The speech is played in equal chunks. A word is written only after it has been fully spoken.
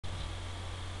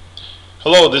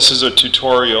Hello, this is a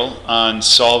tutorial on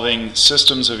solving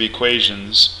systems of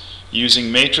equations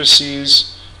using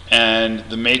matrices and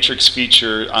the matrix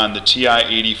feature on the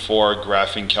TI84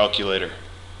 graphing calculator.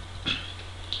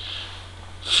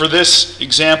 For this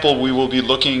example, we will be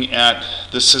looking at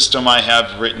the system I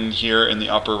have written here in the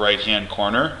upper right hand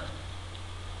corner,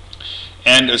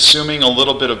 and assuming a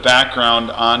little bit of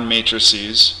background on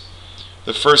matrices.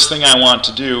 The first thing I want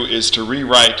to do is to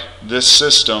rewrite this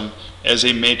system as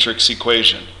a matrix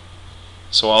equation.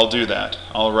 So I'll do that.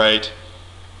 I'll write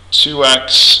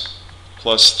 2x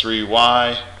plus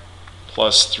 3y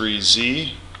plus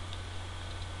 3z,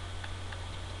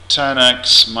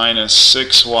 10x minus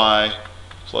 6y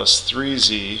plus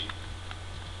 3z,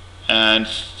 and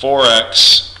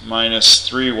 4x minus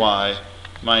 3y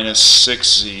minus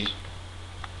 6z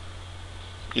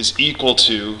is equal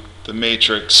to the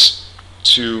matrix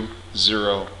 2,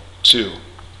 0, 2.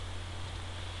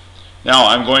 Now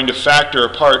I'm going to factor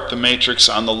apart the matrix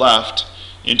on the left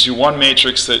into one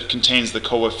matrix that contains the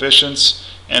coefficients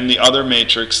and the other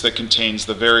matrix that contains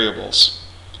the variables.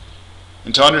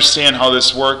 And to understand how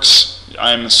this works,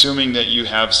 I'm assuming that you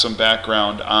have some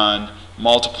background on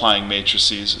multiplying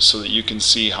matrices so that you can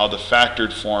see how the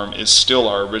factored form is still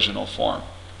our original form.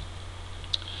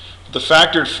 The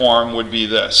factored form would be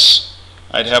this.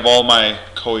 I'd have all my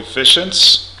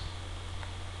coefficients,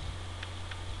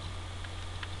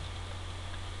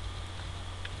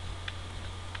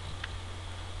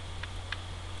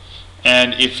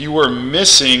 and if you were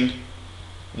missing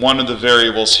one of the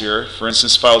variables here, for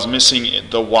instance, if I was missing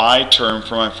the y term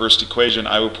from my first equation,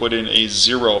 I would put in a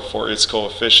 0 for its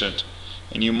coefficient.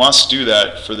 And you must do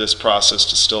that for this process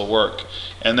to still work.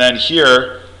 And then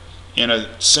here, in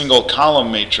a single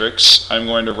column matrix, I'm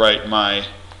going to write my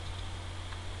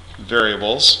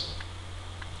variables.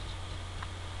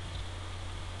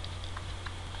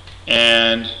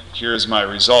 And here's my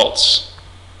results.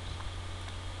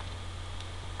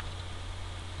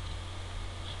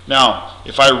 Now,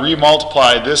 if I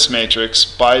remultiply this matrix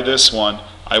by this one,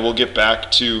 I will get back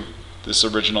to this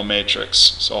original matrix.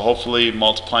 So hopefully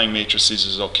multiplying matrices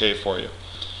is okay for you.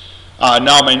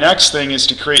 Now my next thing is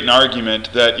to create an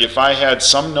argument that if I had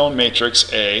some known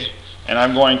matrix A, and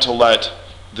I'm going to let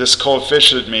this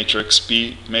coefficient matrix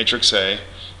be matrix A,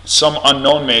 some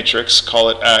unknown matrix, call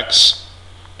it X,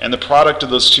 and the product of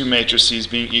those two matrices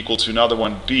being equal to another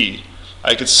one, B,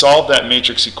 I could solve that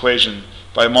matrix equation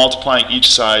by multiplying each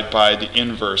side by the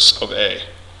inverse of A.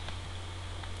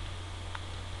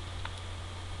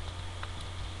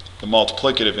 The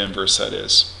multiplicative inverse, that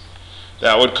is.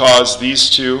 That would cause these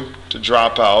two to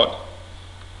drop out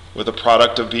with a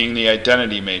product of being the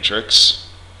identity matrix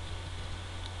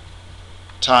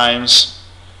times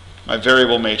my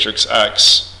variable matrix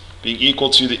X being equal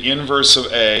to the inverse of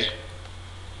A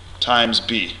times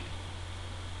B.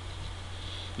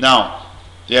 Now,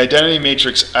 the identity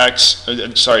matrix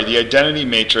the identity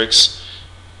matrix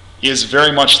is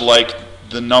very much like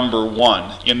the number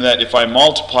 1 in that if I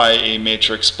multiply a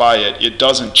matrix by it, it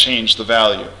doesn't change the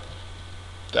value.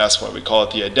 That's why we call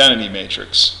it the identity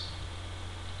matrix.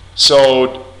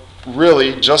 So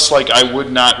really, just like I would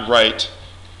not write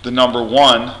the number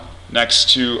 1 next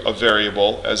to a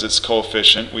variable as its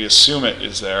coefficient, we assume it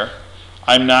is there,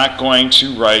 I'm not going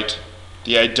to write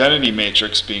the identity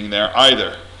matrix being there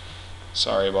either.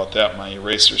 Sorry about that, my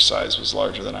eraser size was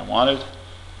larger than I wanted.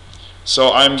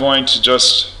 So I'm going to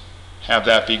just have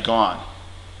that be gone.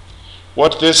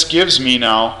 What this gives me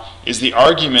now is the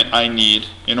argument I need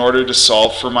in order to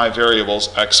solve for my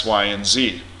variables x, y, and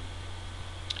z.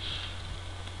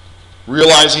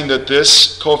 Realizing that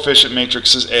this coefficient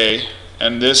matrix is A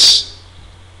and this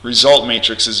result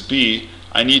matrix is B,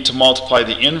 I need to multiply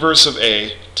the inverse of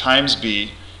A times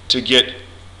B to get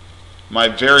my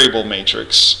variable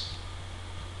matrix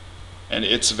and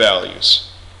its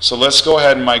values. So let's go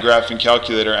ahead in my graphing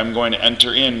calculator. I'm going to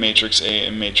enter in matrix A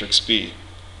and matrix B.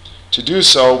 To do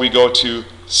so, we go to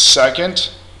second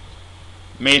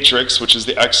matrix, which is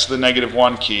the x to the negative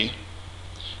 1 key.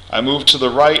 I move to the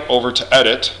right over to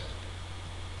edit,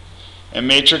 and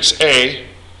matrix A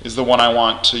is the one I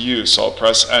want to use, so I'll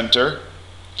press enter.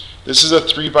 This is a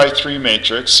 3 by 3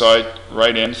 matrix, so I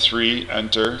write in 3,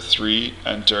 enter, 3,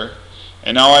 enter,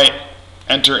 and now I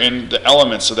enter in the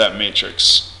elements of that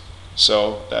matrix.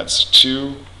 So that's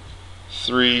 2,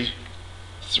 3,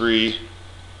 3,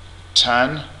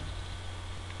 10,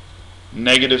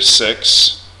 negative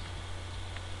 6,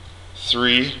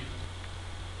 3,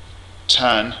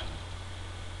 10.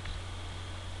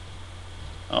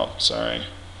 Oh, sorry.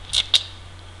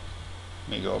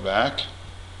 Let me go back.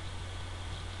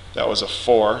 That was a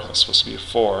 4. That's supposed to be a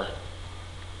 4.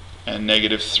 And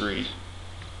negative 3.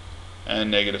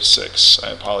 and -6. I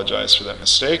apologize for that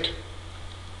mistake.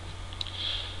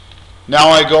 Now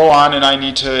I go on and I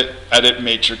need to edit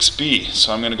matrix B.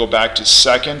 So I'm going to go back to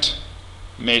second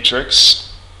matrix,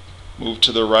 move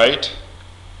to the right.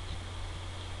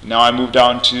 Now I move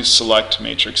down to select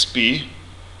matrix B.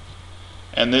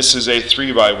 And this is a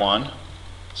 3 by 1.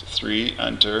 So 3,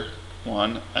 enter,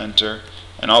 1, enter.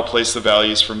 And I'll place the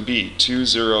values from B. 2,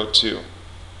 0, 2.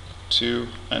 2,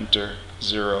 enter,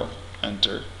 0,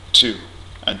 enter, 2,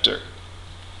 enter.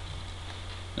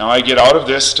 Now I get out of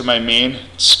this to my main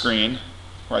screen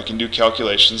where I can do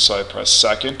calculations. So I press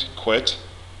second, quit.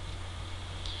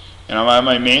 And I'm on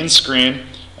my main screen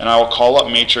and I will call up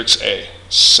matrix A.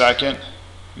 Second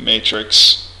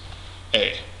matrix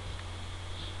A.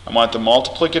 I want the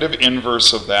multiplicative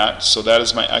inverse of that, so that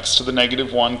is my x to the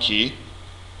 -1 key,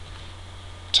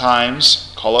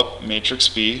 times, call up matrix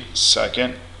B,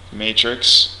 second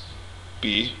matrix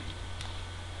B,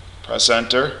 press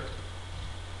enter,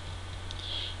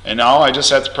 and now I just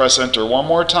have to press enter one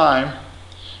more time,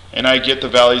 and I get the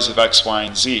values of x, y,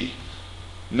 and z.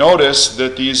 Notice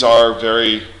that these are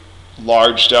very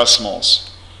large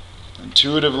decimals.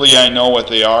 Intuitively I know what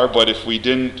they are, but if we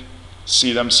didn't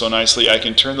see them so nicely, I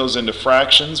can turn those into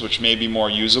fractions, which may be more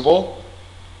usable,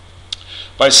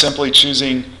 by simply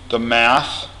choosing the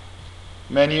math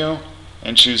menu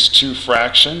and choose 2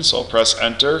 fractions. So I'll press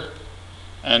enter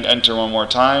and enter one more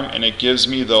time, and it gives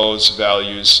me those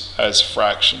values as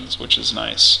fractions, which is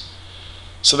nice.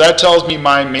 So that tells me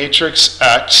my matrix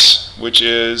X, which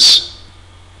is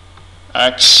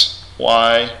X,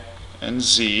 Y, and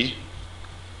Z,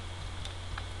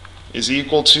 is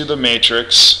equal to the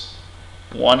matrix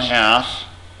 1/2,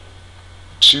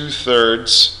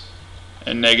 2/3,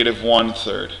 and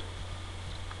 -1/3.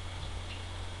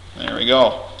 There we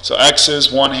go. So X is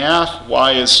 1/2,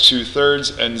 Y is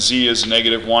 2/3, and Z is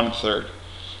 -1/3.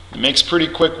 It makes pretty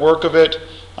quick work of it.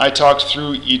 I talked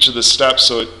through each of the steps,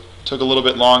 so it took a little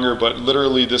bit longer, but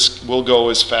literally this will go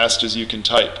as fast as you can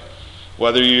type.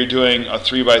 Whether you're doing a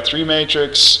 3 by 3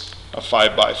 matrix, a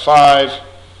 5 by 5,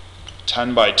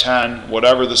 10 by 10,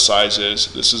 whatever the size is,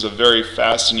 this is a very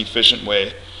fast and efficient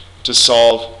way to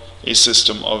solve a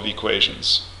system of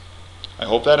equations. I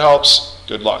hope that helps.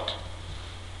 Good luck.